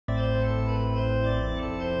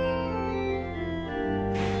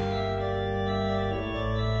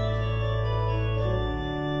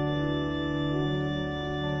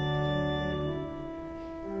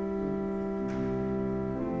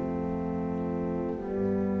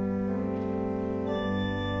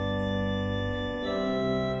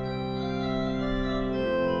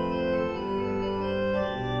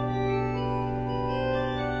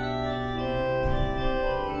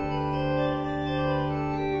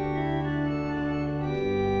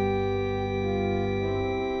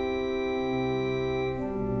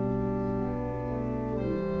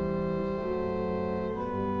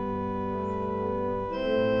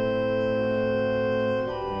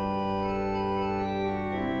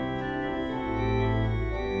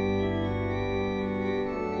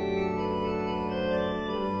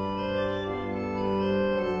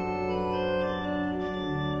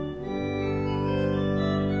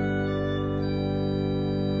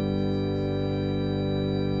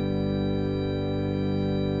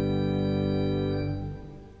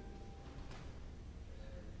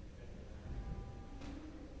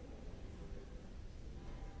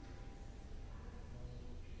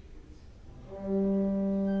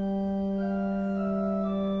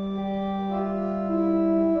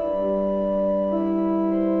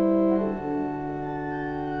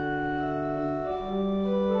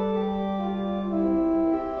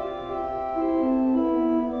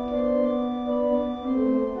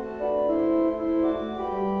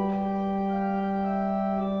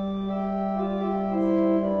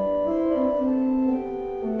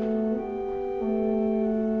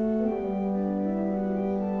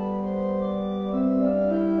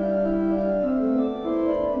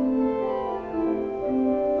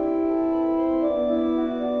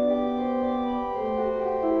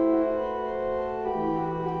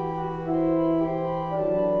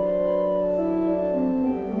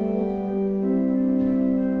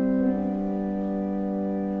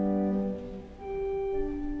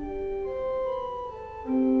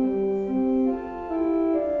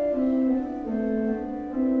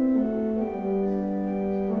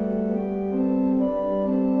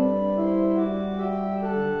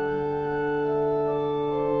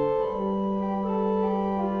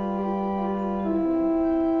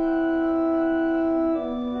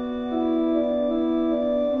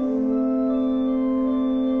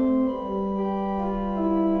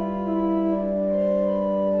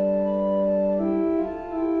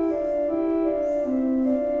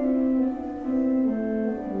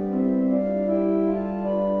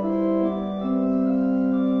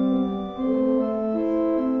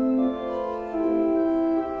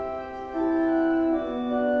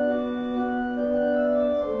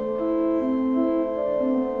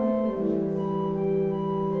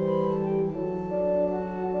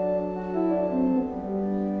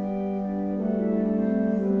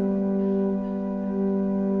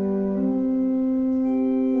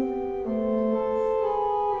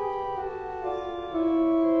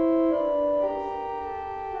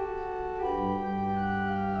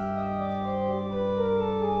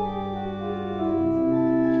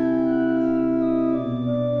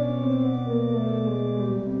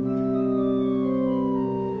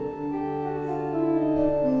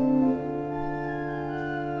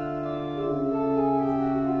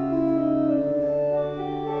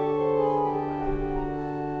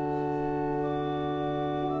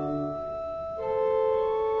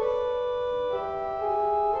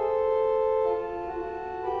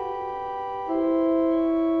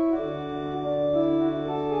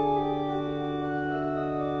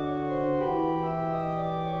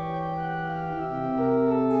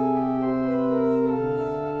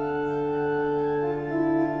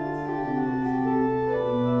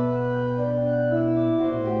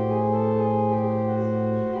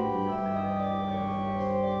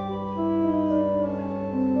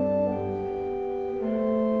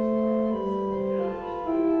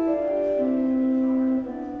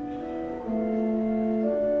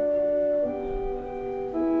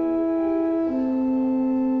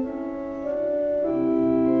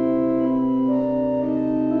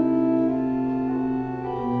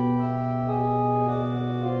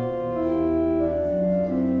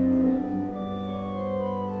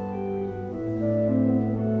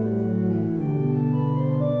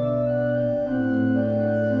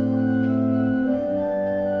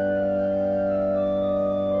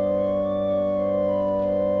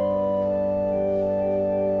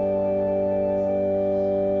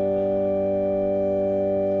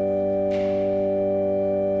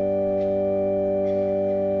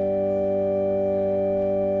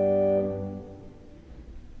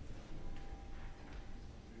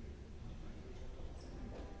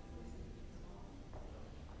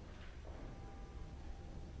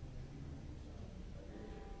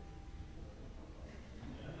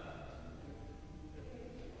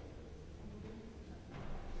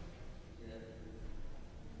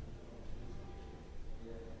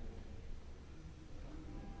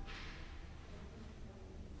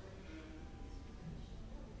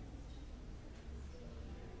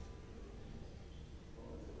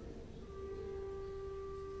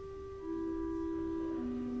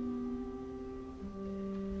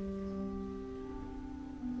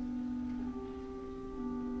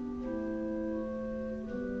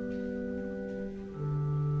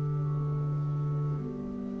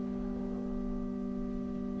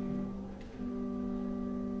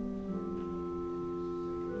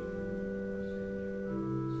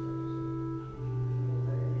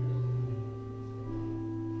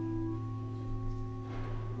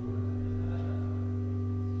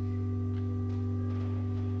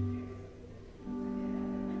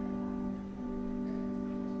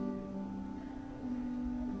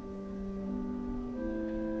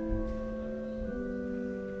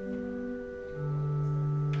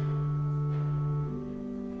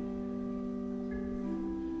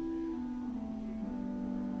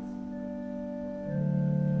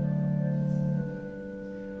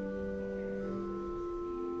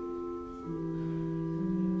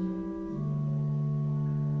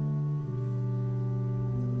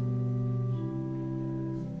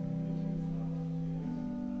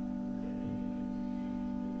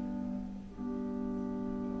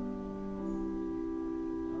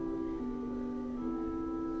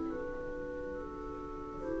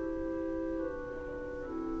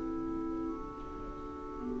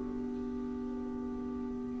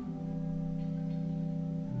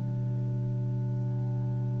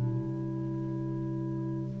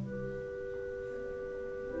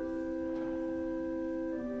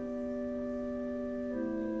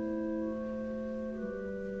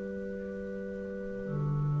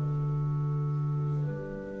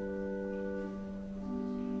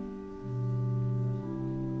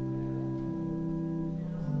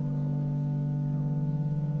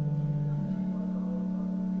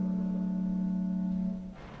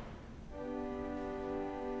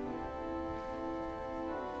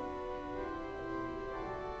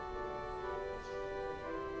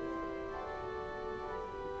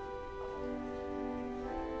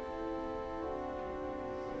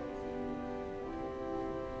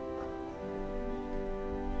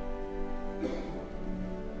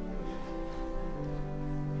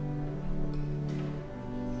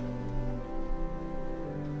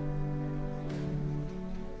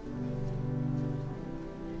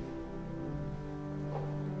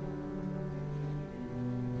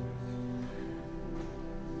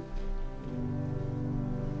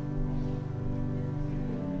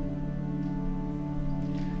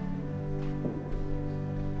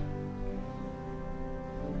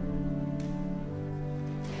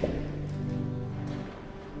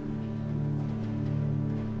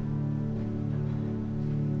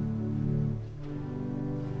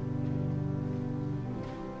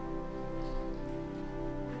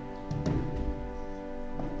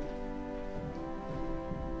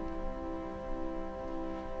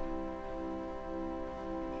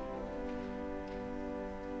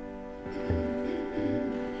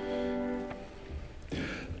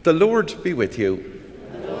The Lord be with you.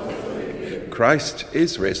 Christ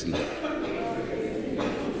is risen.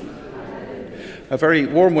 A very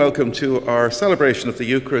warm welcome to our celebration of the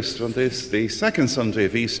Eucharist on this, the second Sunday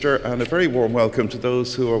of Easter, and a very warm welcome to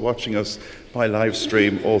those who are watching us by live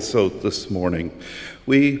stream also this morning.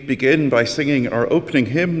 We begin by singing our opening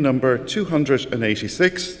hymn, number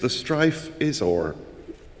 286, The Strife is O'er.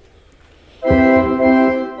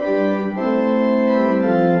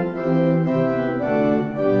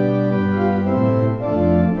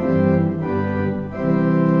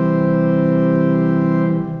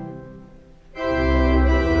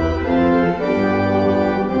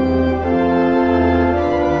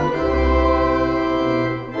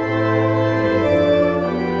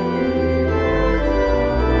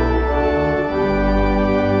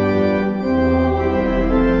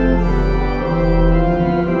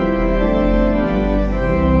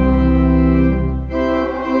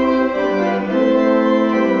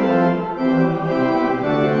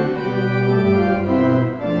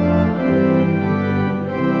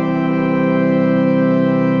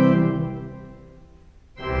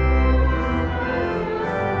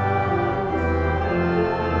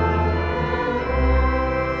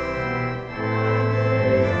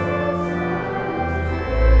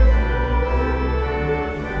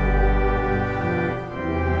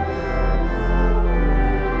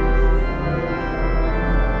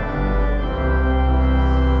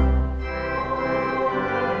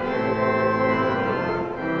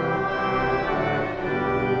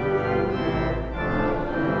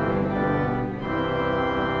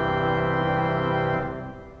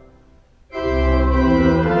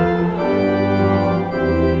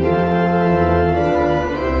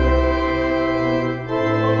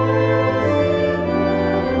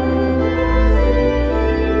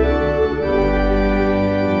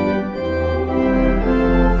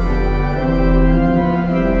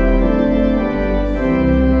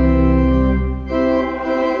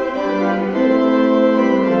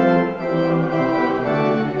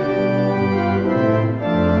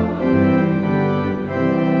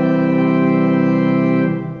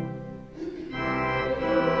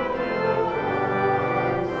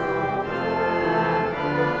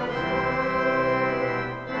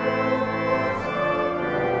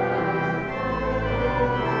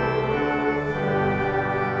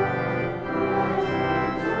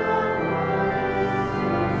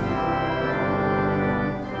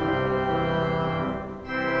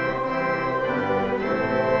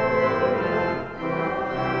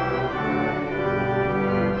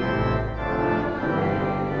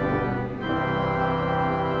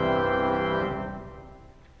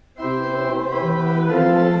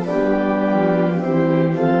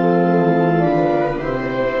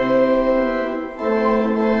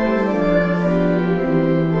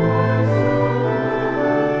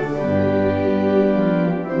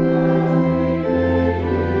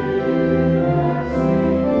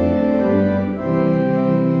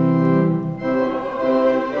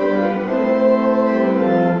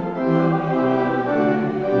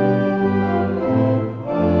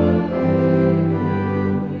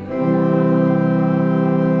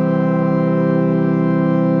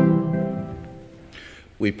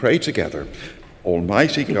 We pray together.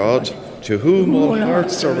 Almighty God, to whom all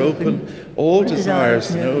hearts are open, all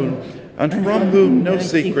desires known, and from whom no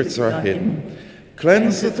secrets are hidden,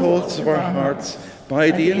 cleanse the thoughts of our hearts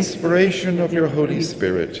by the inspiration of your Holy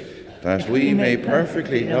Spirit, that we may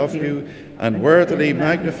perfectly love you and worthily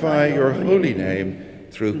magnify your holy name,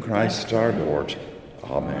 through Christ our Lord.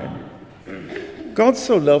 Amen. God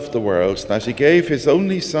so loved the world that he gave his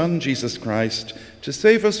only Son, Jesus Christ, to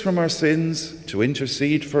save us from our sins, to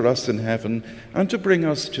intercede for us in heaven, and to bring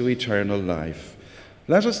us to eternal life.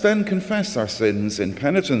 Let us then confess our sins in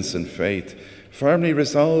penitence and faith, firmly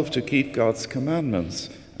resolved to keep God's commandments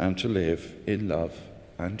and to live in love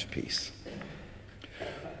and peace.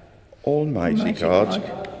 Almighty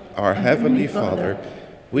God, our heavenly Father,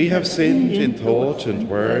 we have sinned in thought and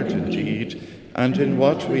word and deed, and in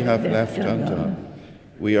what we have left undone.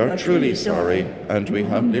 We are truly sorry, and we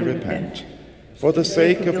humbly repent. For the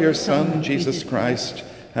sake of your Son, Jesus Christ,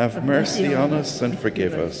 have mercy on us and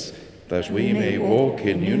forgive us, that we may walk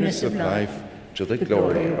in newness of life to the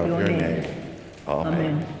glory of your name.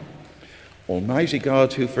 Amen. Almighty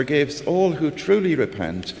God, who forgives all who truly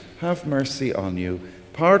repent, have mercy on you,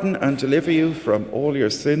 pardon and deliver you from all your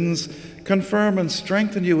sins, confirm and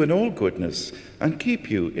strengthen you in all goodness, and keep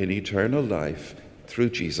you in eternal life, through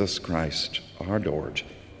Jesus Christ our Lord.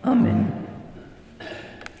 Amen.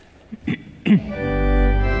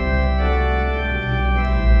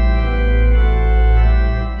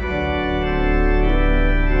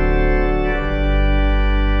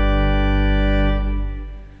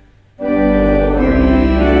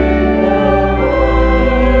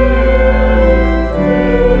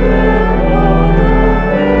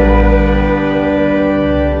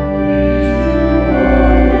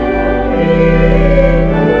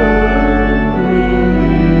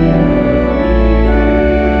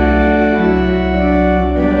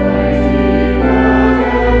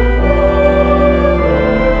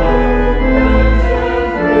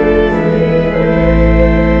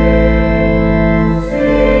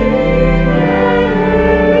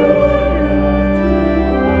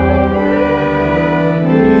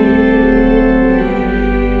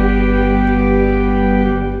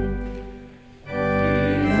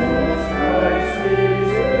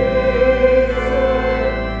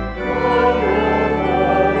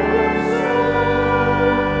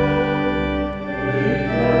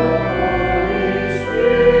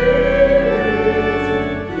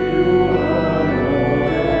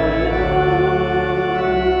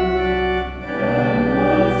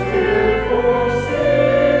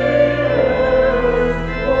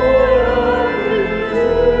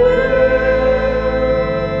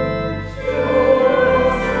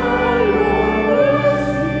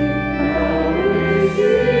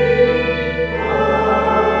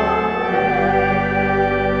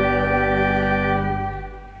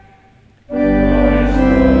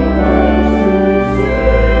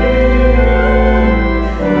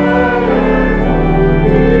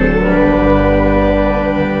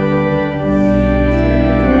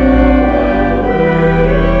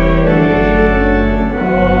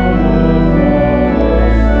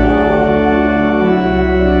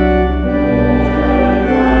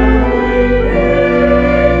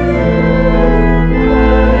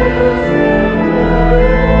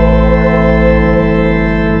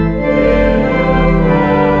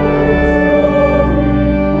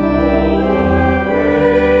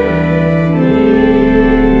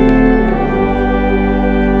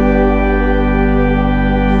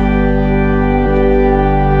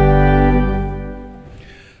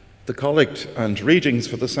 Collect and readings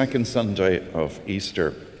for the second Sunday of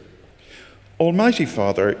Easter. Almighty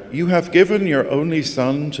Father, you have given your only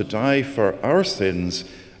Son to die for our sins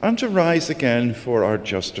and to rise again for our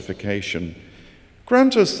justification.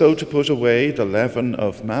 Grant us so to put away the leaven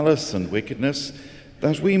of malice and wickedness,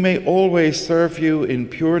 that we may always serve you in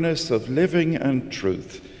pureness of living and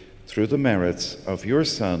truth, through the merits of your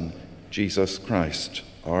Son, Jesus Christ,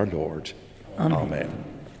 our Lord. Amen. Amen.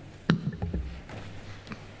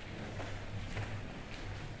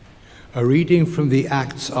 A reading from the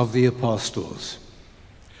Acts of the Apostles.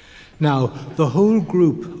 Now, the whole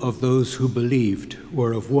group of those who believed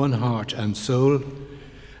were of one heart and soul,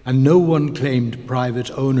 and no one claimed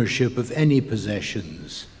private ownership of any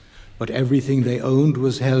possessions, but everything they owned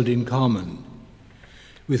was held in common.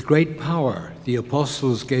 With great power, the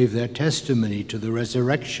apostles gave their testimony to the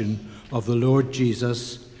resurrection of the Lord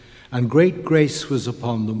Jesus, and great grace was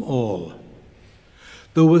upon them all.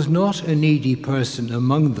 There was not a needy person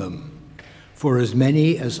among them, for as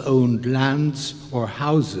many as owned lands or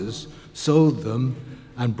houses sold them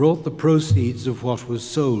and brought the proceeds of what was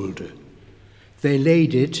sold. They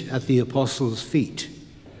laid it at the apostles' feet,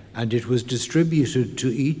 and it was distributed to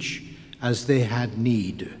each as they had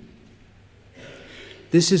need.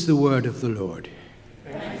 This is the word of the Lord.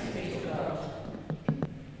 Thanks be to God.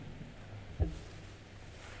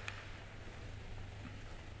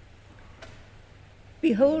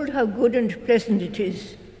 Behold how good and pleasant it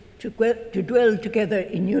is to dwell together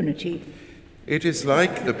in unity. It is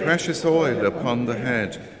like the precious oil upon the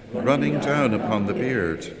head, running down upon the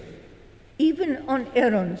beard. Even on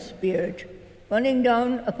Aaron's beard, running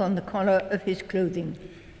down upon the collar of his clothing.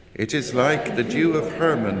 It is like the dew of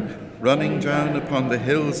Hermon, running down upon the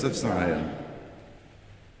hills of Zion.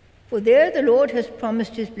 For there the Lord has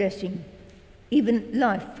promised his blessing, even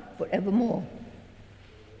life forevermore.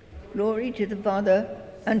 Glory to the Father,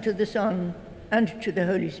 and to the Son, and to the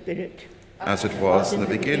Holy Spirit. As it was in the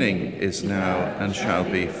beginning, is now, and shall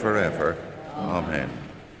be forever. Amen.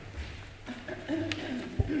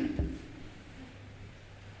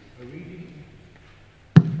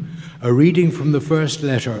 A reading from the first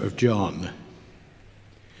letter of John.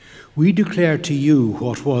 We declare to you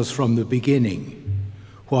what was from the beginning,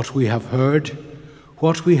 what we have heard,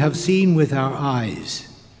 what we have seen with our eyes,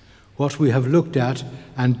 what we have looked at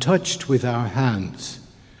and touched with our hands,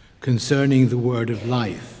 concerning the word of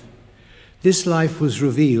life. This life was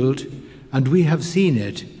revealed, and we have seen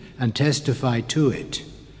it and testify to it,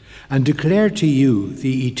 and declare to you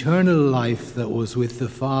the eternal life that was with the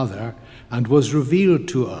Father and was revealed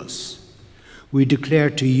to us. We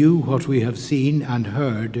declare to you what we have seen and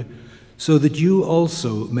heard, so that you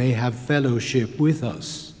also may have fellowship with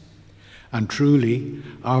us. And truly,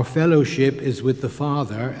 our fellowship is with the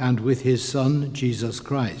Father and with his Son, Jesus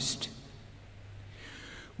Christ.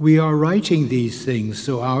 We are writing these things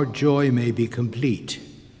so our joy may be complete.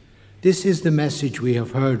 This is the message we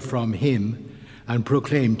have heard from him and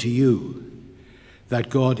proclaim to you, that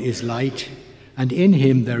God is light, and in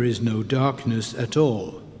him there is no darkness at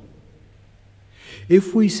all.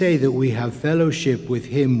 If we say that we have fellowship with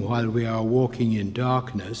him while we are walking in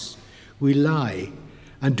darkness, we lie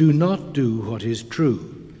and do not do what is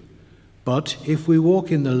true. But if we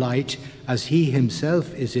walk in the light as he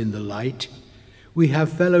himself is in the light, we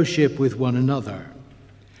have fellowship with one another,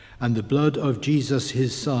 and the blood of Jesus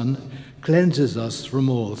his Son cleanses us from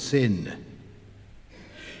all sin.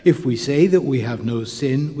 If we say that we have no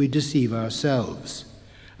sin, we deceive ourselves,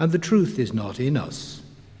 and the truth is not in us.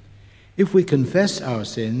 If we confess our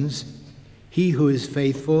sins, he who is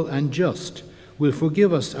faithful and just will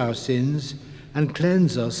forgive us our sins and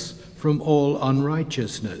cleanse us from all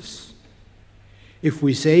unrighteousness. If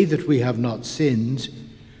we say that we have not sinned,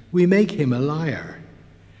 we make him a liar,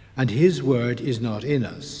 and his word is not in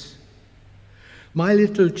us. My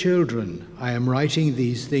little children, I am writing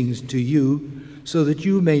these things to you so that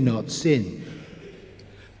you may not sin.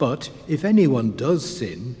 But if anyone does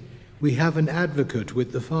sin, we have an advocate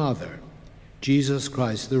with the Father, Jesus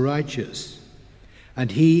Christ the righteous.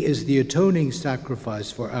 And he is the atoning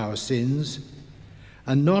sacrifice for our sins,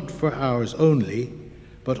 and not for ours only,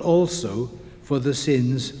 but also for the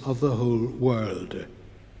sins of the whole world.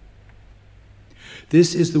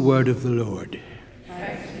 This is the word of the Lord.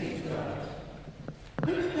 Thanks be to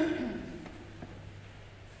God.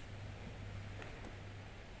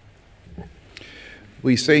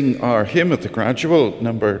 We sing our hymn at the gradual,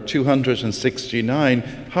 number 269,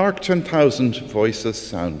 Hark 10,000 Voices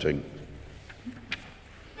Sounding.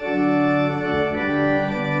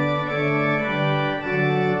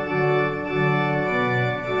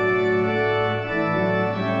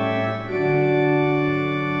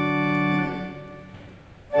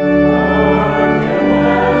 Amen.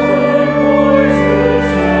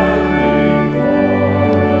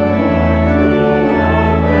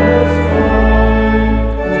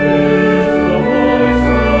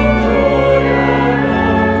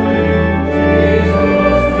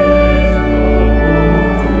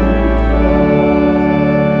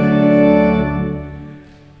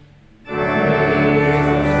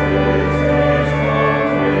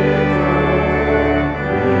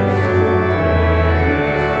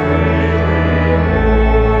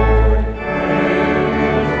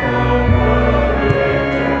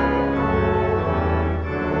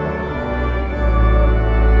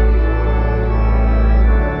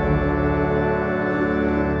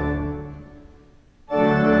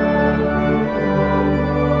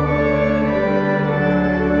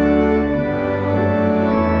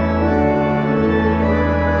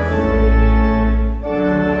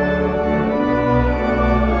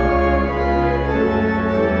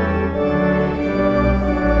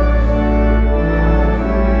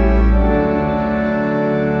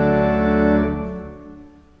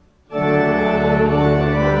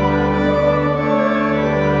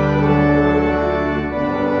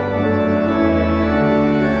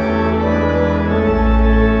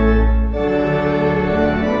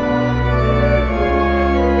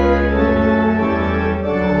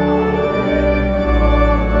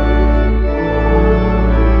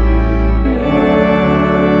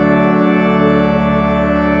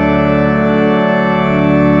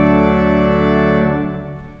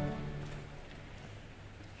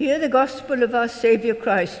 gospel of our Saviour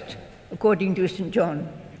Christ, according to St. John.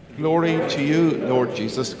 Glory to you, Lord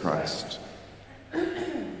Jesus Christ.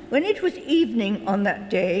 When it was evening on that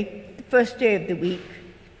day, the first day of the week,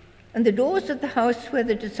 and the doors of the house where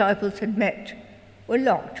the disciples had met were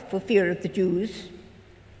locked for fear of the Jews,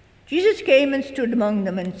 Jesus came and stood among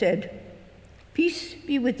them and said, "Peace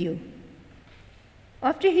be with you."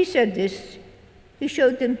 After he said this, he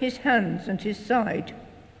showed them his hands and his side.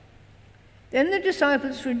 Then the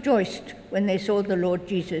disciples rejoiced when they saw the Lord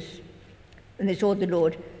Jesus. When they saw the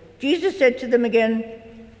Lord, Jesus said to them again,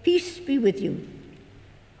 "Peace be with you.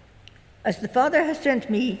 As the Father has sent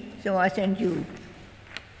me, so I send you."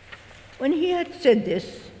 When he had said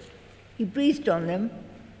this, he breathed on them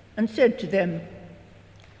and said to them,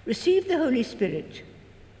 "Receive the Holy Spirit.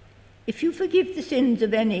 If you forgive the sins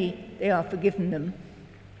of any, they are forgiven them.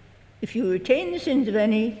 If you retain the sins of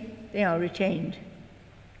any, they are retained."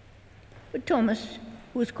 But Thomas,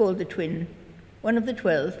 who was called the Twin, one of the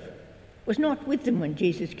 12, was not with them when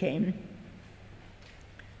Jesus came.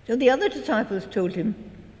 So the other disciples told him,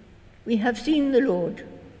 "We have seen the Lord."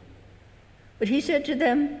 But he said to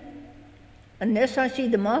them, "Unless I see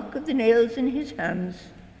the mark of the nails in his hands,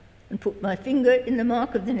 and put my finger in the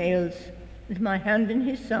mark of the nails, and my hand in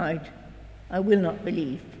his side, I will not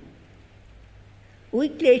believe." A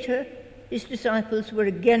week later, his disciples were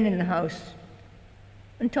again in the house,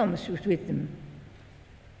 and Thomas was with them.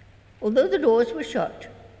 Although the doors were shut,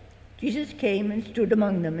 Jesus came and stood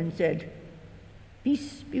among them and said,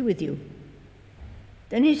 "Peace be with you."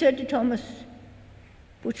 Then he said to Thomas,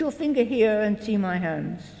 "Put your finger here and see my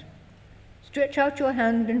hands. Stretch out your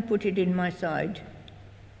hand and put it in my side.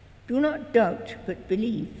 Do not doubt, but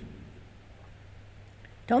believe."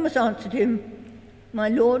 Thomas answered him, "My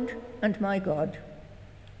Lord and my God."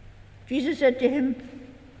 Jesus said to him,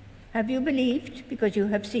 "Have you believed because you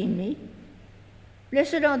have seen me?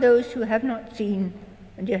 Blessed are those who have not seen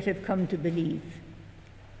and yet have come to believe."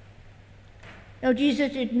 Now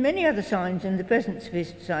Jesus did many other signs in the presence of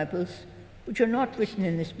his disciples, which are not written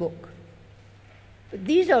in this book. But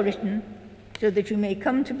these are written so that you may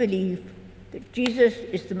come to believe that Jesus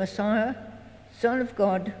is the Messiah, Son of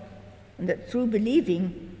God, and that through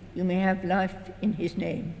believing you may have life in his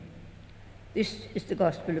name. This is the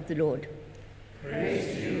gospel of the Lord.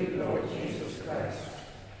 Praise to you, Lord Jesus Christ.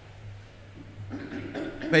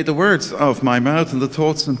 May the words of my mouth and the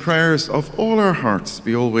thoughts and prayers of all our hearts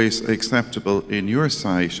be always acceptable in your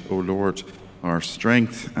sight, O Lord, our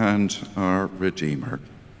strength and our Redeemer.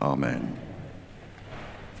 Amen.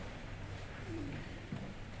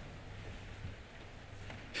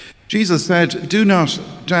 Jesus said, "Do not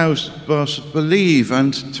doubt, but believe."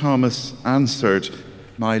 And Thomas answered,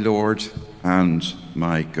 "My Lord and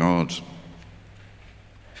my God."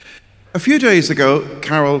 A few days ago,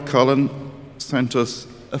 Carol Cullen sent us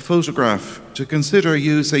a photograph to consider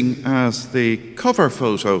using as the cover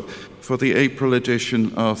photo for the April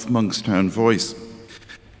edition of Monkstown Voice.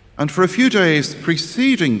 And for a few days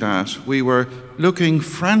preceding that, we were looking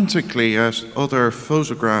frantically at other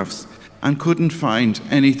photographs and couldn't find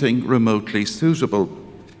anything remotely suitable.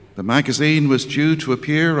 The magazine was due to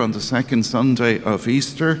appear on the second Sunday of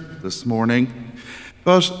Easter this morning,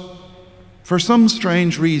 but for some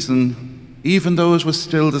strange reason, even though it was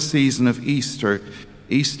still the season of Easter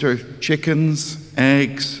chickens,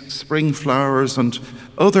 eggs, spring flowers, and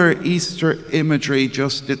other Easter imagery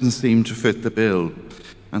just didn't seem to fit the bill.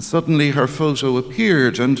 And suddenly her photo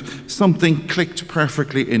appeared and something clicked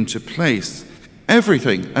perfectly into place.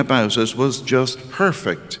 Everything about it was just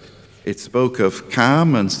perfect. It spoke of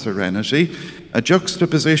calm and serenity, a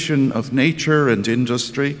juxtaposition of nature and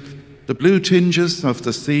industry, the blue tinges of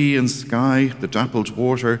the sea and sky, the dappled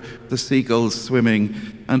water, the seagulls swimming,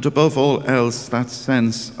 and above all else, that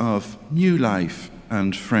sense of new life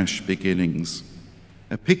and fresh beginnings.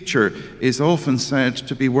 A picture is often said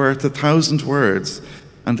to be worth 1,000 words,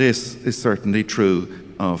 and this is certainly true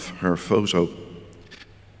of her photo.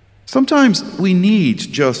 Sometimes we need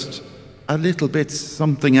just a little bit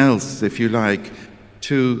something else, if you like,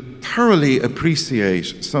 to thoroughly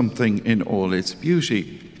appreciate something in all its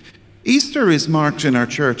beauty. Easter is marked in our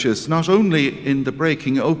churches not only in the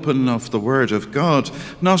breaking open of the Word of God,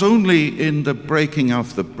 not only in the breaking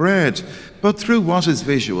of the bread, but through what is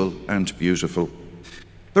visual and beautiful.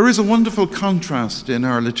 There is a wonderful contrast in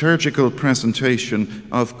our liturgical presentation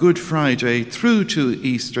of Good Friday through to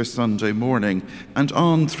Easter Sunday morning and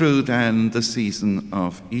on through then the season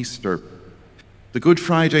of Easter. The Good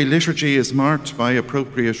Friday liturgy is marked by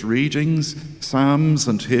appropriate readings, psalms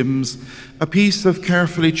and hymns, a piece of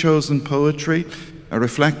carefully chosen poetry, a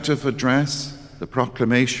reflective address, the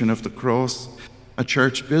proclamation of the cross, a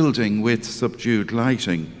church building with subdued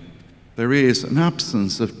lighting. There is an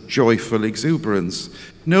absence of joyful exuberance,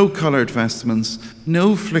 no coloured vestments,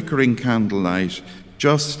 no flickering candlelight,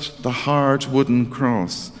 just the hard wooden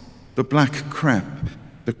cross, the black crepe,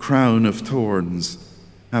 the crown of thorns,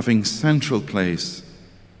 having central place,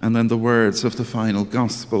 and then the words of the final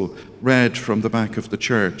gospel read from the back of the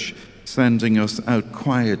church, sending us out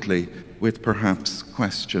quietly with perhaps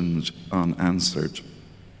questions unanswered.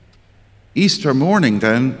 Easter morning,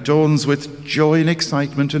 then, dawns with joy and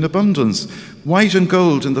excitement in abundance, white and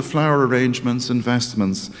gold in the flower arrangements and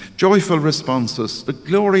vestments, joyful responses, the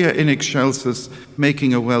Gloria in excelsis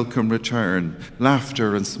making a welcome return,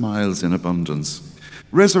 laughter and smiles in abundance.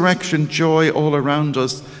 Resurrection joy all around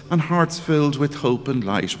us, and hearts filled with hope and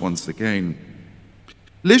light once again.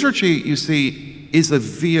 Liturgy, you see, is a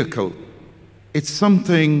vehicle. It's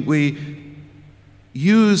something we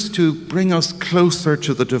use to bring us closer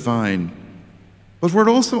to the divine. But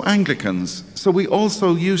we're also Anglicans, so we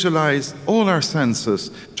also utilize all our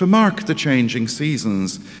senses to mark the changing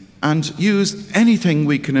seasons and use anything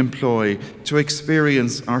we can employ to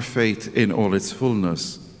experience our faith in all its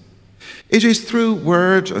fullness. It is through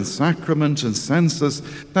word and sacrament and senses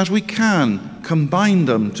that we can combine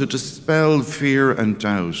them to dispel fear and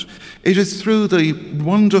doubt. It is through the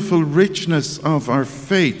wonderful richness of our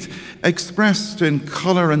faith expressed in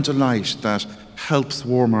colour and delight that helps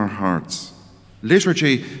warm our hearts.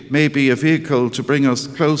 Liturgy may be a vehicle to bring us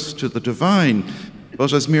close to the divine,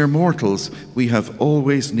 but as mere mortals, we have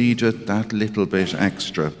always needed that little bit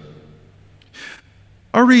extra.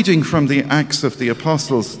 Our reading from the Acts of the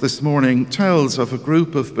Apostles this morning tells of a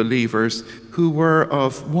group of believers who were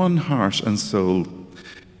of one heart and soul.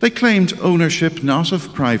 They claimed ownership not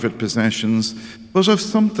of private possessions, but of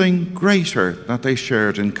something greater that they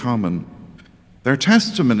shared in common. Their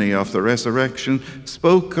testimony of the resurrection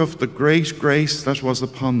spoke of the great grace that was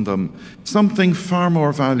upon them, something far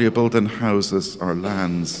more valuable than houses or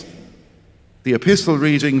lands. The epistle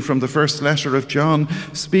reading from the first letter of John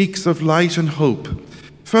speaks of light and hope,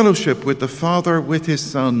 fellowship with the Father, with his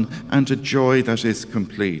Son, and a joy that is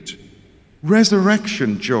complete.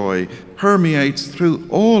 Resurrection joy permeates through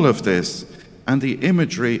all of this, and the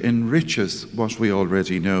imagery enriches what we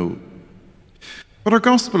already know. But our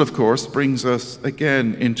gospel, of course, brings us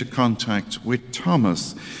again into contact with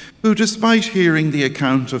Thomas, who, despite hearing the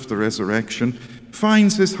account of the resurrection,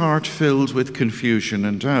 finds his heart filled with confusion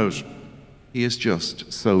and doubt. He is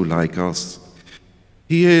just so like us.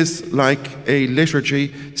 He is like a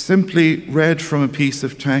liturgy simply read from a piece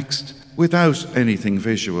of text without anything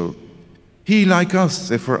visual. He, like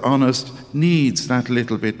us, if we're honest, needs that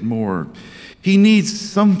little bit more. He needs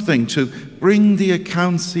something to bring the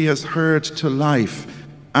accounts he has heard to life,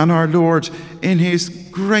 and our Lord, in his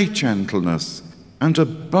great gentleness and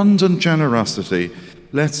abundant generosity,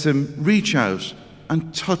 lets him reach out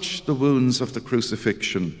and touch the wounds of the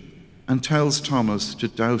crucifixion and tells Thomas to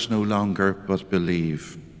doubt no longer but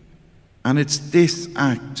believe. And it's this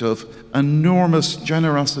act of enormous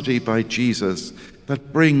generosity by Jesus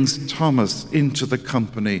that brings Thomas into the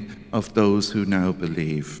company of those who now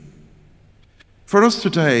believe. For us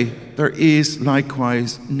today, there is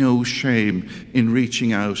likewise no shame in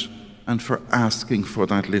reaching out and for asking for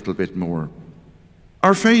that little bit more.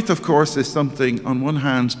 Our faith, of course, is something on one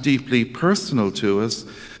hand deeply personal to us,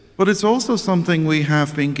 but it's also something we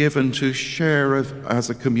have been given to share as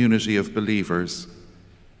a community of believers.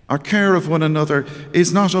 Our care of one another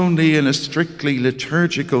is not only in a strictly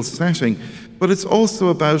liturgical setting, but it's also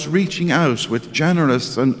about reaching out with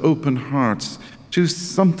generous and open hearts to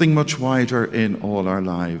something much wider in all our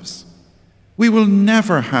lives. We will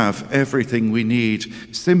never have everything we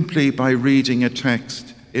need simply by reading a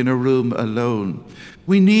text in a room alone.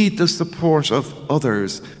 We need the support of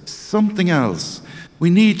others, something else. We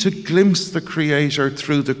need to glimpse the Creator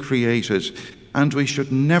through the created, and we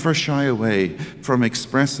should never shy away from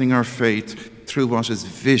expressing our faith through what is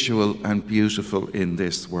visual and beautiful in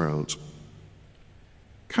this world.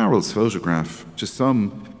 Carol's photograph, to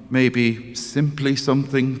some, may be simply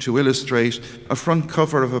something to illustrate a front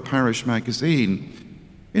cover of a parish magazine.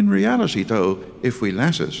 In reality, though, if we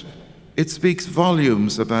let it, it speaks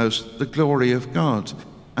volumes about the glory of God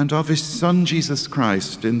and of his Son Jesus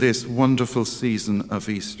Christ in this wonderful season of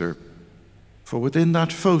Easter. For within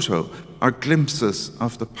that photo are glimpses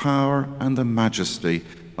of the power and the majesty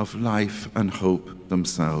of life and hope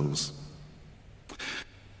themselves.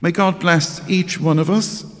 May God bless each one of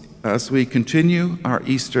us as we continue our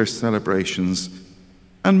Easter celebrations,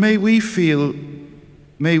 and may we,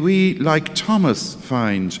 like Thomas,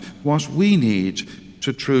 find what we need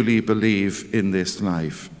to truly believe in this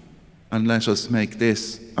life. And let us make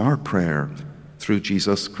this our prayer through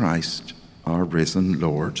Jesus Christ, our risen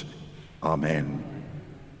Lord. Amen.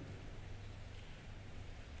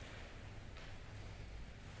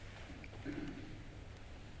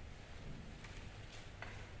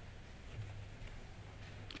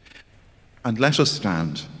 And let us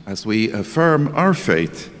stand as we affirm our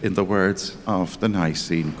faith in the words of the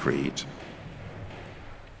Nicene Creed.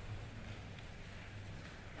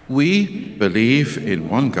 We believe in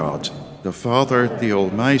one God, the Father, the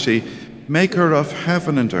Almighty, maker of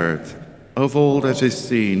heaven and earth, of all that is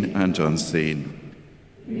seen and unseen.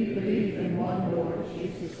 We believe in one Lord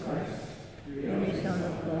Jesus Christ, the only Son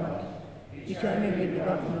of God, eternally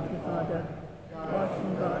begotten of the Father, God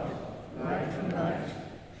from God, light from light,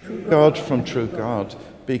 true God from true God,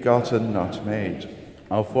 begotten, not made,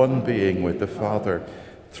 of one being with the Father.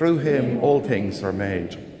 Through him all things are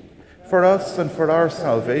made. For us and for our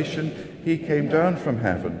salvation he came down from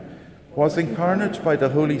heaven, was incarnate by the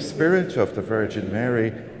Holy Spirit of the Virgin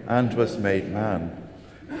Mary, and was made man.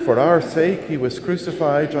 For our sake he was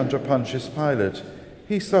crucified under Pontius Pilate.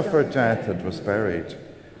 He suffered death and was buried.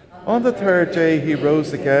 On the third day he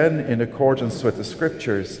rose again in accordance with the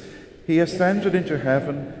Scriptures. He ascended into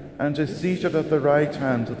heaven and is seated at the right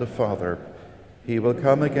hand of the Father. He will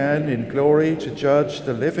come again in glory to judge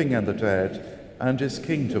the living and the dead, and his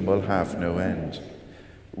kingdom will have no end.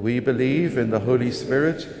 We believe in the Holy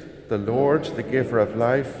Spirit, the Lord, the giver of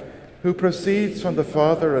life, who proceeds from the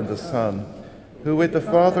Father and the Son, who with the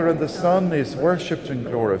Father and the Son is worshipped and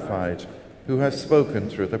glorified, who has spoken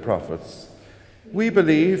through the prophets. We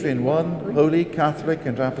believe in one holy, Catholic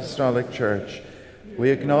and Apostolic Church. We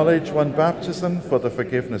acknowledge one baptism for the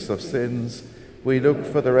forgiveness of sins. We look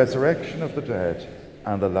for the resurrection of the dead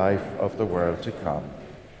and the life of the world to come.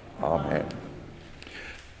 Amen.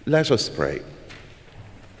 Let us pray.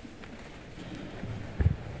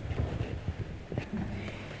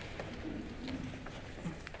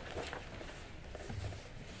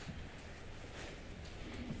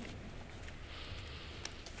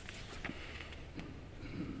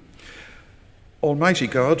 Almighty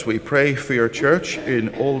God, we pray for your Church in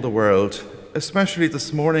all the world, especially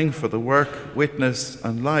this morning for the work, witness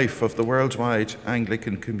and life of the worldwide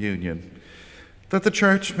Anglican Communion, that the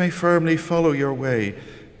Church may firmly follow your way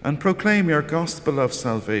and proclaim your gospel of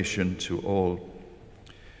salvation to all.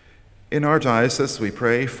 In our diocese, we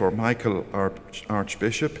pray for Michael, our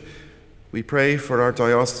Archbishop. We pray for our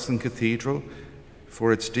diocesan cathedral,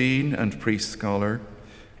 for its dean and priest scholar,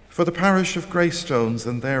 for the parish of Greystones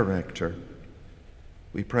and their rector.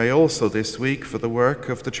 We pray also this week for the work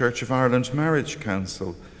of the Church of Ireland Marriage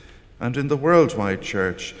Council, and in the worldwide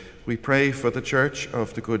Church, we pray for the Church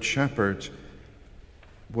of the Good Shepherd,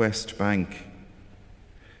 West Bank.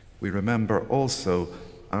 We remember also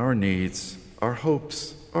our needs, our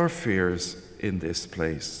hopes, our fears in this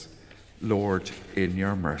place. Lord, in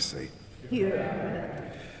your mercy.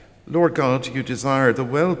 Hear. Lord God, you desire the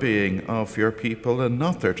well-being of your people and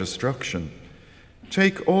not their destruction.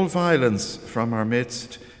 Take all violence from our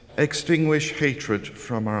midst, extinguish hatred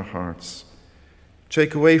from our hearts.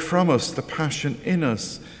 Take away from us the passion in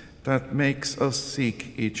us that makes us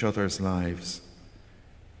seek each other's lives.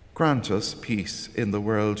 Grant us peace in the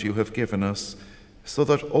world you have given us, so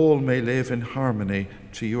that all may live in harmony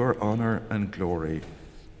to your honour and glory.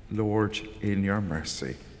 Lord, in your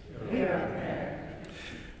mercy.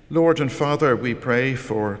 Lord and Father, we pray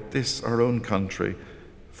for this, our own country,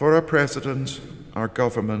 for our President, our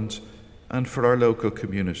government, and for our local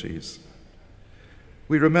communities.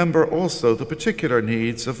 We remember also the particular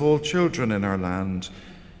needs of all children in our land,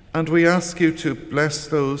 and we ask you to bless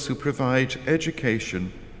those who provide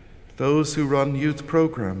education, those who run youth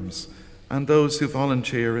programs, and those who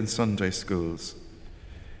volunteer in Sunday schools.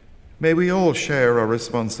 May we all share our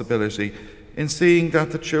responsibility in seeing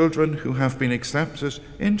that the children who have been accepted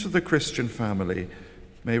into the Christian family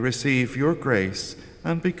may receive your grace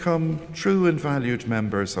and become true and valued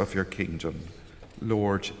members of your kingdom.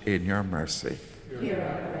 Lord, in your mercy.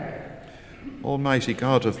 Almighty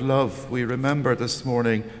God of love, we remember this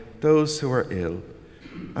morning those who are ill,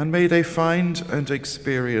 and may they find and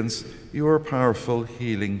experience your powerful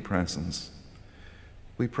healing presence.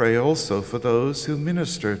 We pray also for those who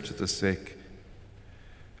minister to the sick.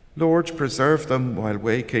 Lord, preserve them while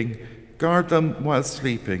waking, guard them while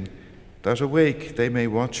sleeping, that awake they may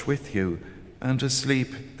watch with you, and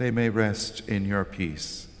asleep they may rest in your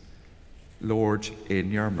peace. Lord,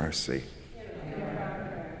 in your mercy.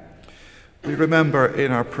 We remember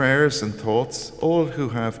in our prayers and thoughts all who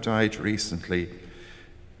have died recently.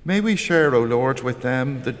 May we share, O Lord, with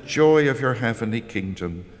them the joy of your heavenly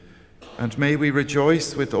kingdom, and may we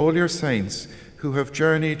rejoice with all your saints who have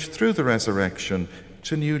journeyed through the resurrection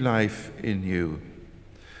to new life in you.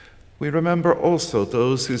 We remember also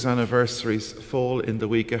those whose anniversaries fall in the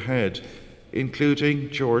week ahead, including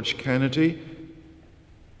George Kennedy,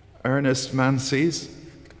 Ernest Mancies,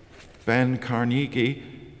 Ben Carnegie,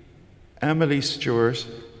 Emily Stewart,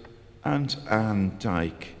 and Anne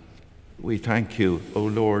Dyke. We thank you, O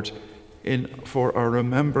Lord, for our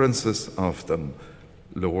remembrances of them.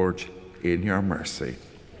 Lord, in your mercy.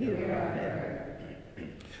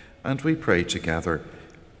 And we pray together,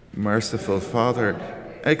 merciful Father,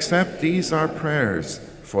 accept these our prayers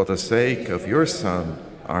for the sake of your Son,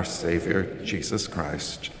 our Saviour, Jesus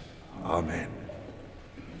Christ. Amen.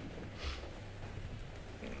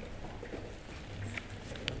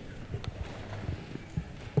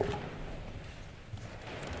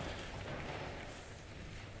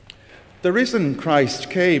 The risen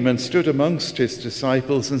Christ came and stood amongst his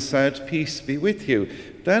disciples and said, "Peace be with you."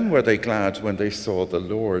 Then were they glad when they saw the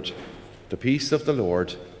Lord. The peace of the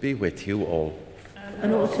Lord be with you all.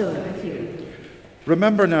 And also with you.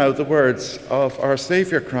 Remember now the words of our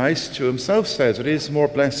Saviour Christ, who himself said, "It is more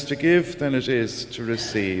blessed to give than it is to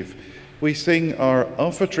receive." We sing our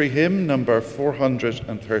offertory hymn, number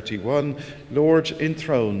 431, Lord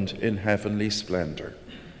enthroned in heavenly splendour.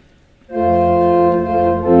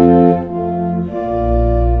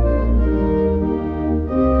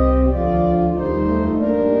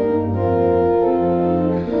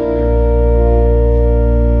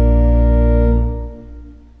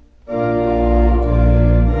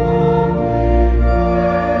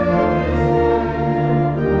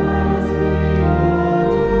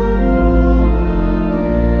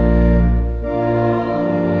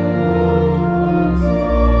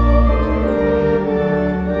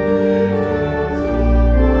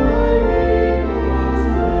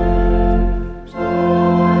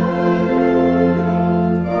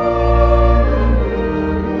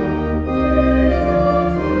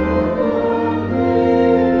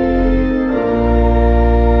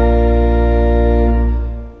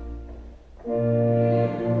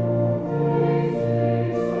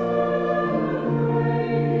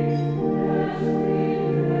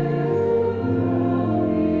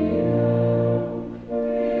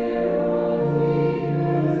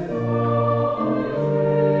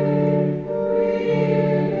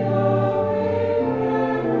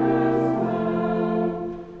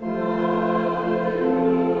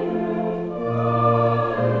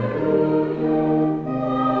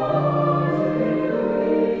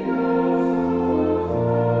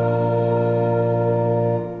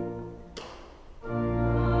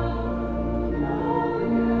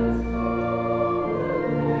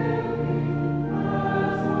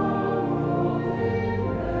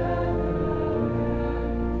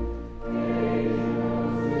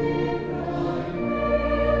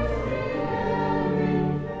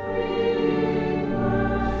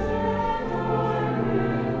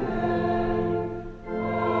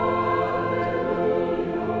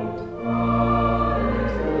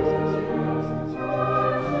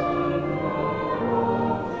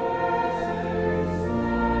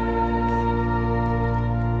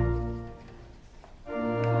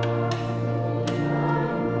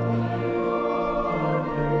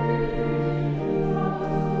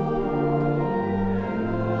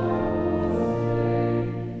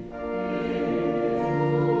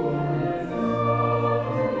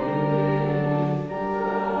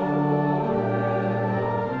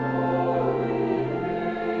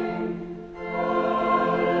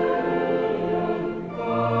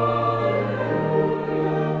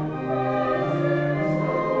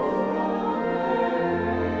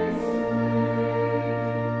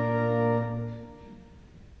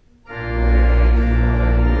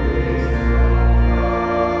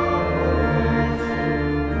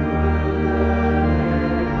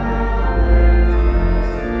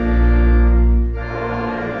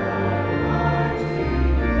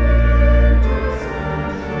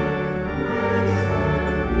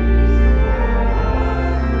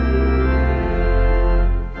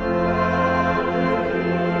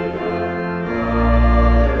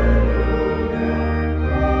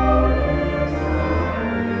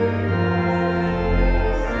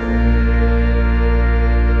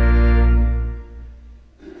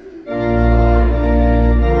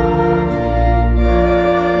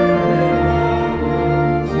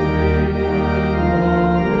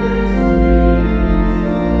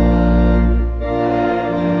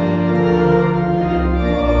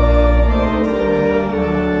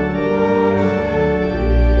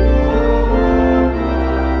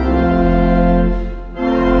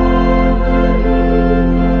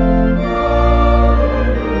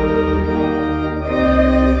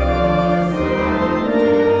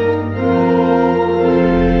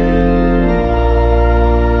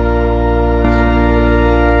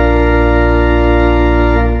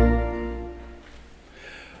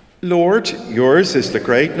 Yours is the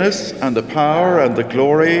greatness and the power and the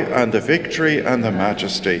glory and the victory and the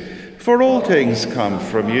majesty. For all things come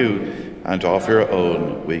from you, and of your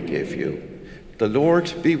own we give you. The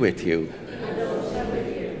Lord be with you.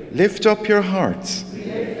 Lift up your hearts.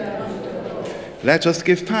 Let us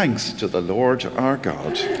give thanks to the Lord our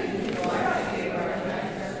God.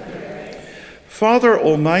 Father,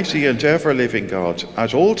 almighty and ever-living God,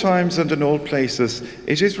 at all times and in all places,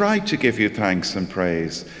 it is right to give you thanks and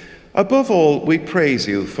praise. Above all, we praise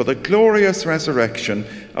you for the glorious resurrection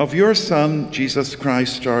of your Son, Jesus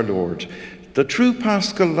Christ our Lord, the true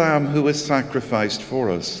Paschal Lamb who was sacrificed for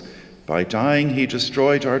us. By dying, he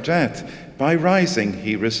destroyed our death. By rising,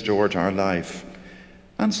 he restored our life.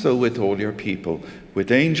 And so with all your people, with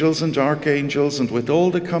angels and archangels, and with all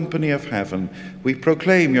the company of heaven, we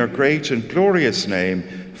proclaim your great and glorious name,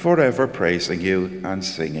 forever praising you and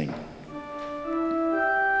singing.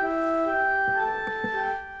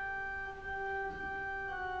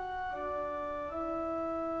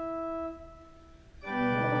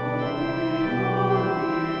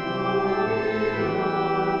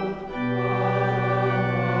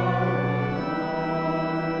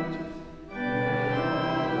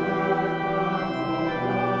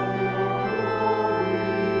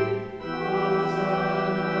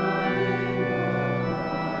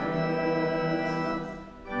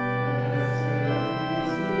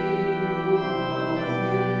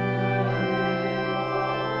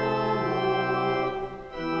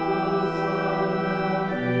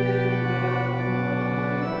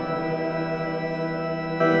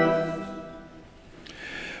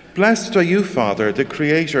 Blessed are you, Father, the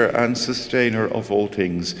creator and sustainer of all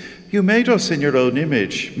things. You made us in your own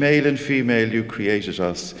image. Male and female you created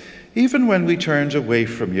us. Even when we turned away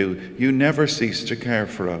from you, you never ceased to care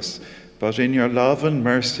for us. But in your love and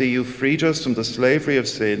mercy you freed us from the slavery of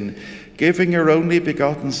sin, giving your only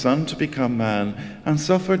begotten Son to become man and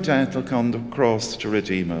suffer death upon the cross to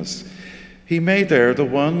redeem us. He made there the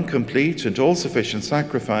one complete and all-sufficient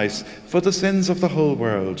sacrifice for the sins of the whole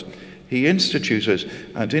world. He instituted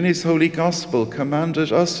and in his holy gospel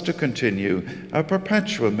commanded us to continue a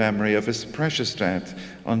perpetual memory of his precious death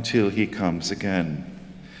until he comes again.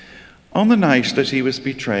 On the night that he was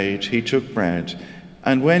betrayed, he took bread,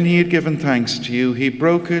 and when he had given thanks to you, he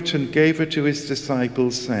broke it and gave it to his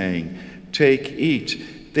disciples, saying, "Take,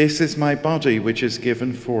 eat, this is my body which is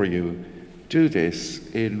given for you. Do this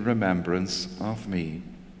in remembrance of me."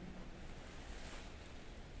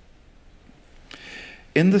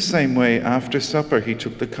 In the same way, after supper, he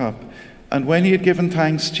took the cup, and when he had given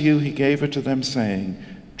thanks to you, he gave it to them, saying,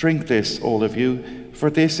 "Drink this, all of you, for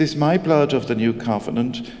this is my blood of the new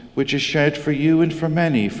covenant, which is shed for you and for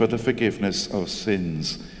many for the forgiveness of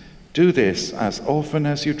sins. Do this as often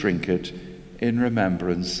as you drink it in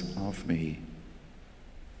remembrance of me."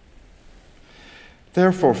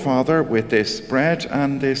 Therefore, Father, with this bread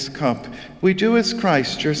and this cup, we do as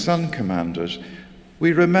Christ your Son commanded.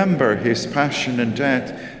 We remember his passion and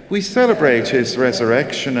death, we celebrate his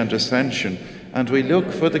resurrection and ascension, and we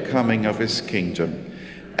look for the coming of his kingdom.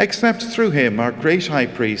 Accept through him, our great high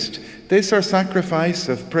priest, this our sacrifice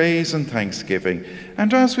of praise and thanksgiving,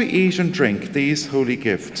 and as we eat and drink these holy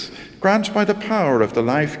gifts, grant by the power of the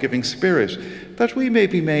life-giving Spirit that we may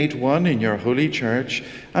be made one in your holy church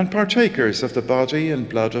and partakers of the body and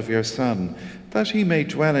blood of your Son, that he may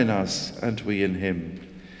dwell in us and we in him.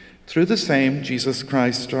 Through the same Jesus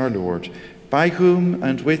Christ our Lord, by whom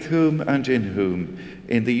and with whom and in whom,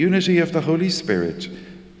 in the unity of the Holy Spirit,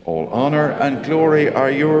 all honor and glory are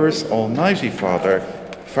yours, Almighty Father,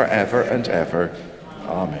 forever and ever.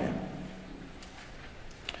 Amen.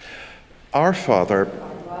 Our Father,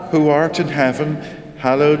 who art in heaven,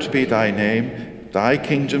 hallowed be thy name. Thy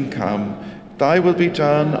kingdom come, thy will be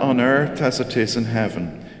done on earth as it is in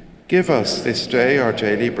heaven. Give us this day our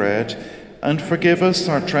daily bread, and forgive us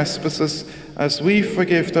our trespasses as we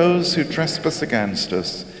forgive those who trespass against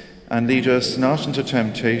us. And lead us not into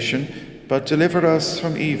temptation, but deliver us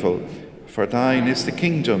from evil. For thine is the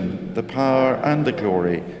kingdom, the power, and the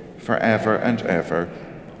glory, forever and ever.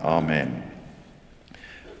 Amen.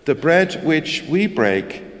 The bread which we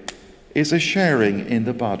break is a sharing in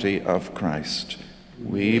the body of Christ.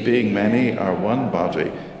 We, being many, are one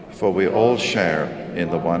body, for we all share in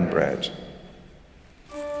the one bread.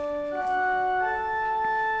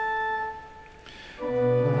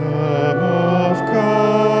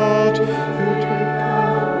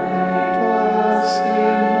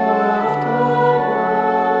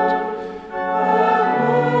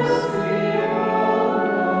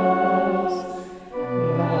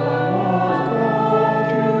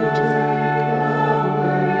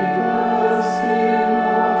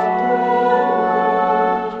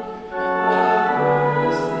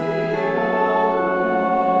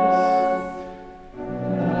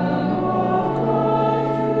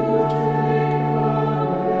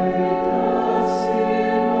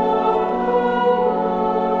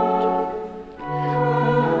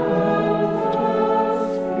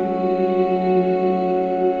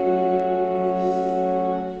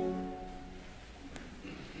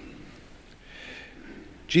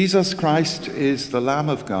 Jesus Christ is the Lamb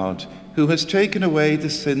of God, who has taken away the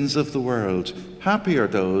sins of the world. Happy are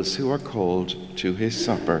those who are called to his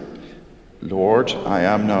supper. Lord, I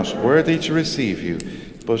am not worthy to receive you,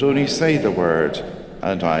 but only say the word,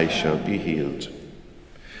 and I shall be healed.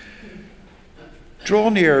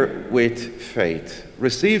 Draw near with faith.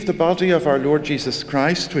 Receive the body of our Lord Jesus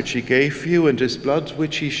Christ, which he gave for you, and his blood,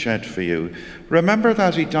 which he shed for you. Remember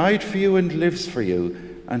that he died for you and lives for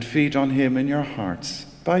you, and feed on him in your hearts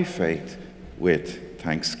by faith with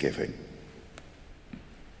thanksgiving.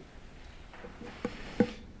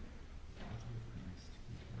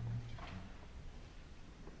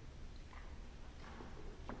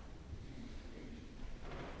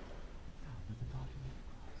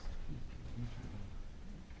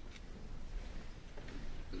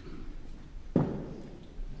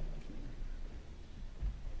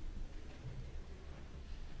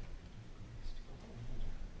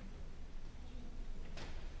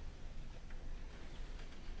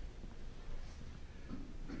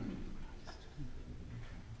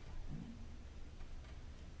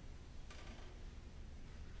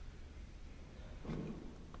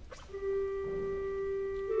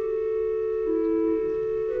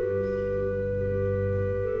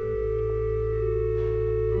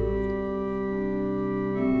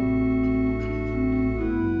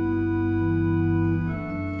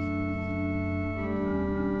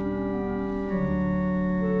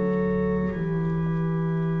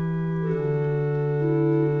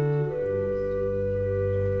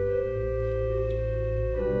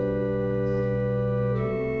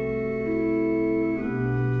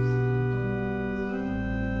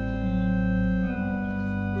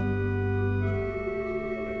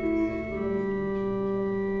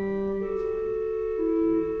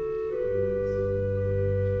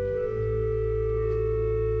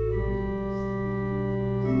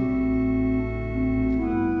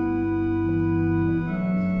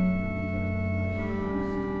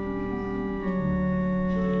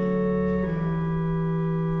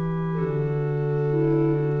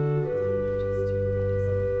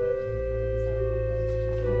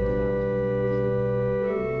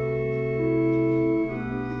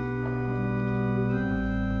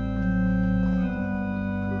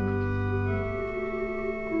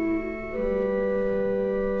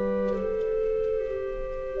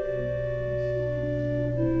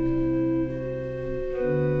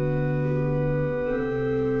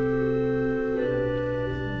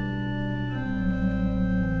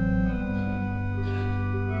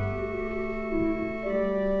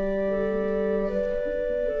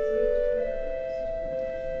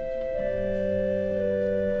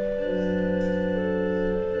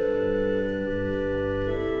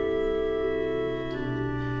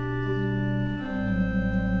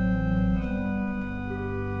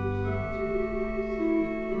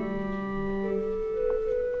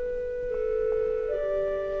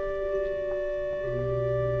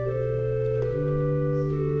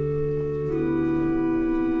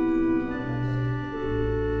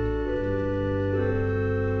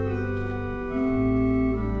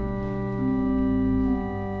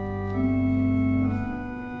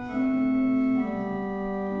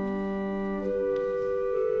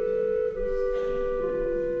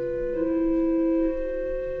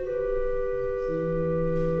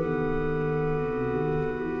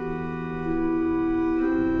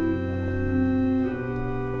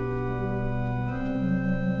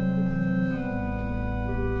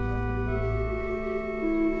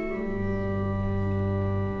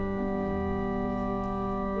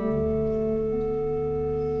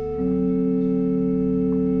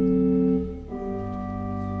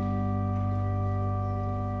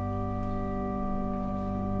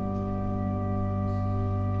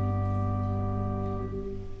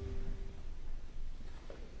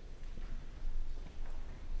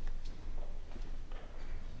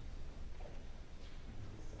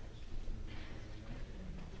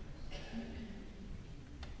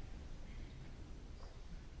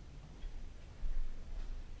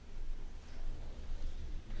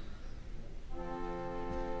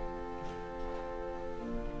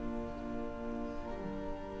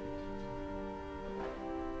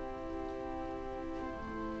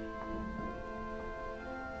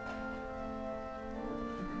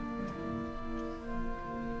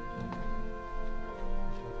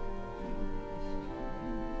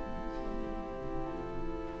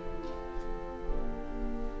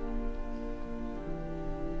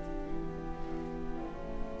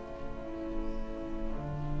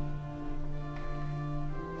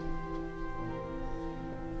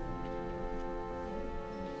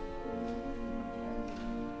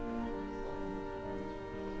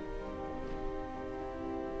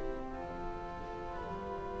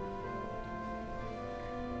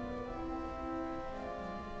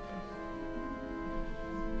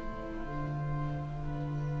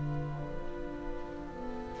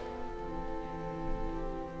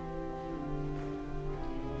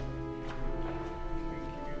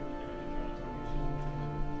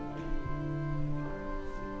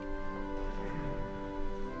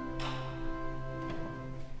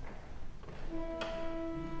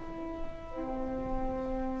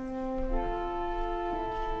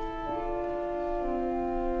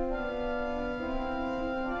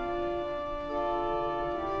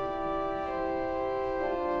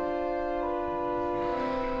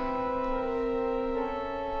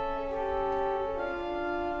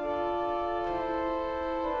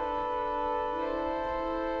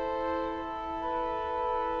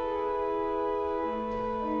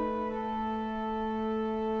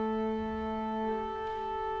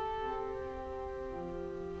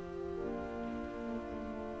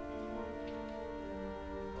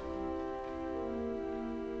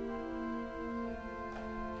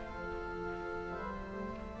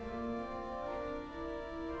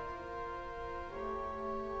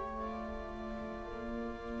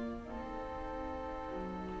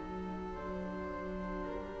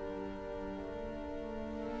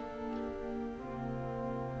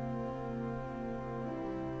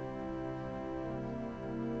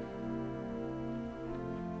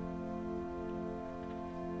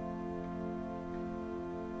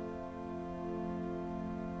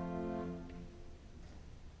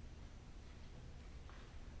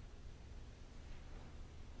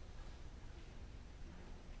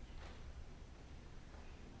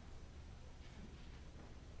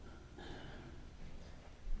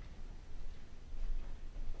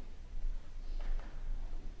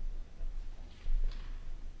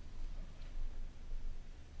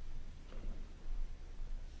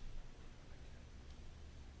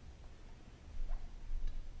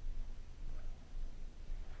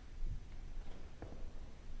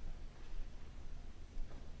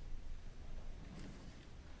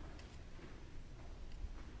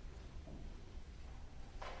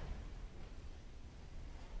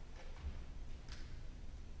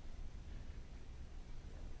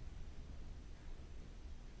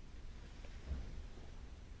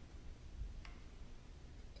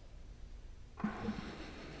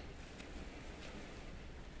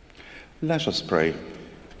 Let us pray.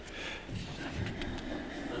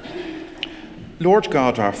 Lord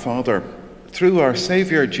God, our Father, through our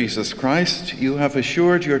Saviour Jesus Christ, you have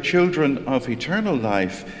assured your children of eternal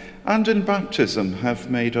life, and in baptism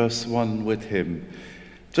have made us one with him.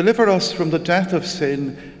 Deliver us from the death of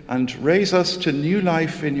sin and raise us to new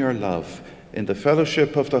life in your love, in the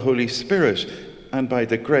fellowship of the Holy Spirit, and by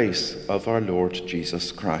the grace of our Lord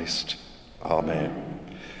Jesus Christ. Amen.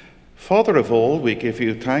 Father of all, we give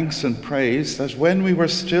you thanks and praise that when we were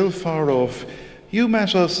still far off, you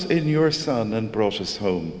met us in your Son and brought us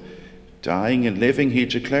home. Dying and living, he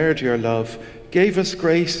declared your love, gave us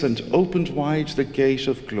grace, and opened wide the gate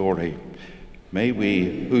of glory. May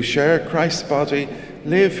we, who share Christ's body,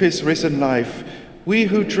 live his risen life. We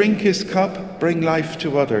who drink his cup bring life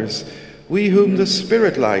to others. We whom the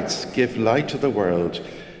Spirit lights give light to the world.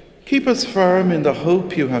 Keep us firm in the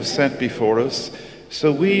hope you have set before us,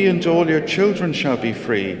 so we and all your children shall be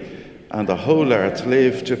free, and the whole earth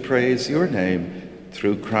live to praise your name,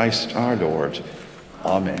 through Christ our Lord.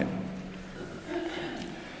 Amen.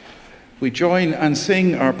 We join and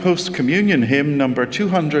sing our post-communion hymn number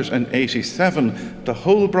 287, The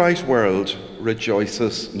Whole Bright World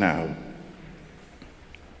Rejoices Now.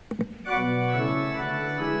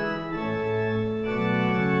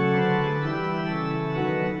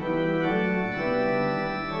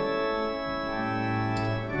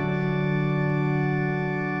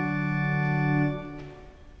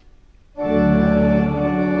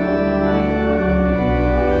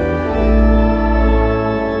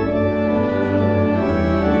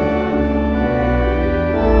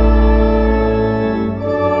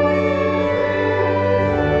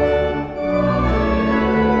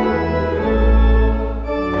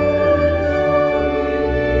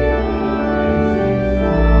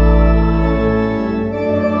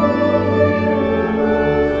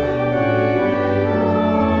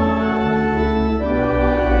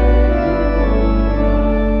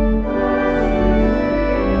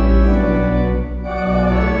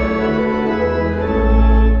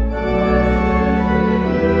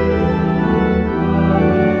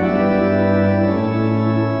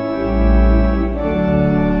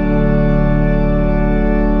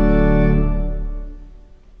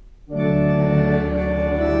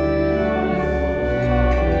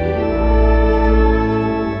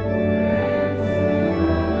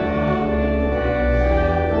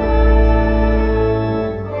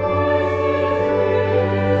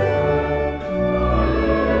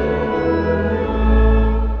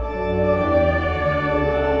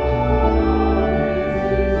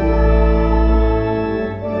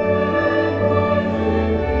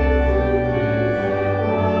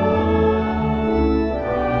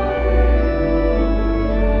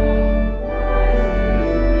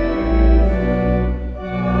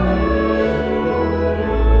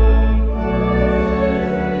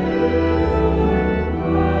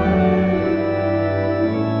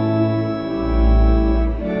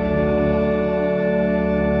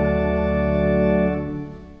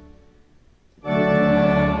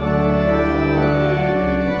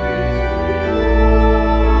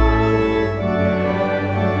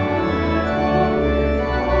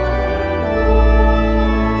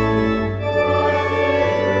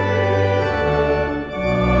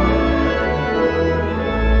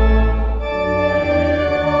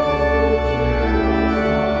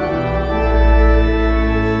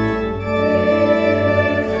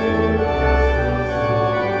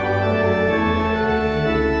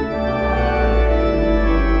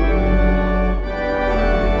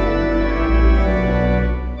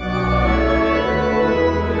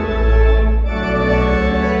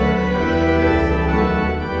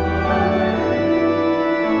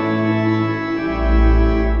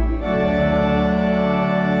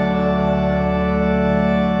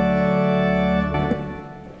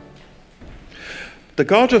 The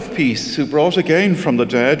God of peace, who brought again from the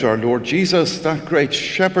dead our Lord Jesus, that great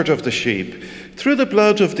shepherd of the sheep, through the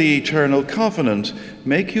blood of the eternal covenant,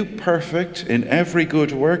 make you perfect in every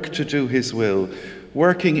good work to do his will,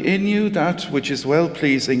 working in you that which is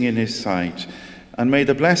well-pleasing in his sight. And may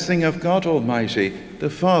the blessing of God Almighty, the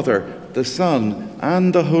Father, the Son,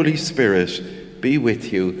 and the Holy Spirit be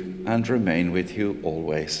with you and remain with you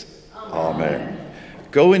always. Amen.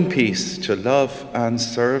 Go in peace to love and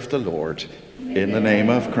serve the Lord. In the name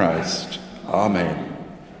of Christ. Amen.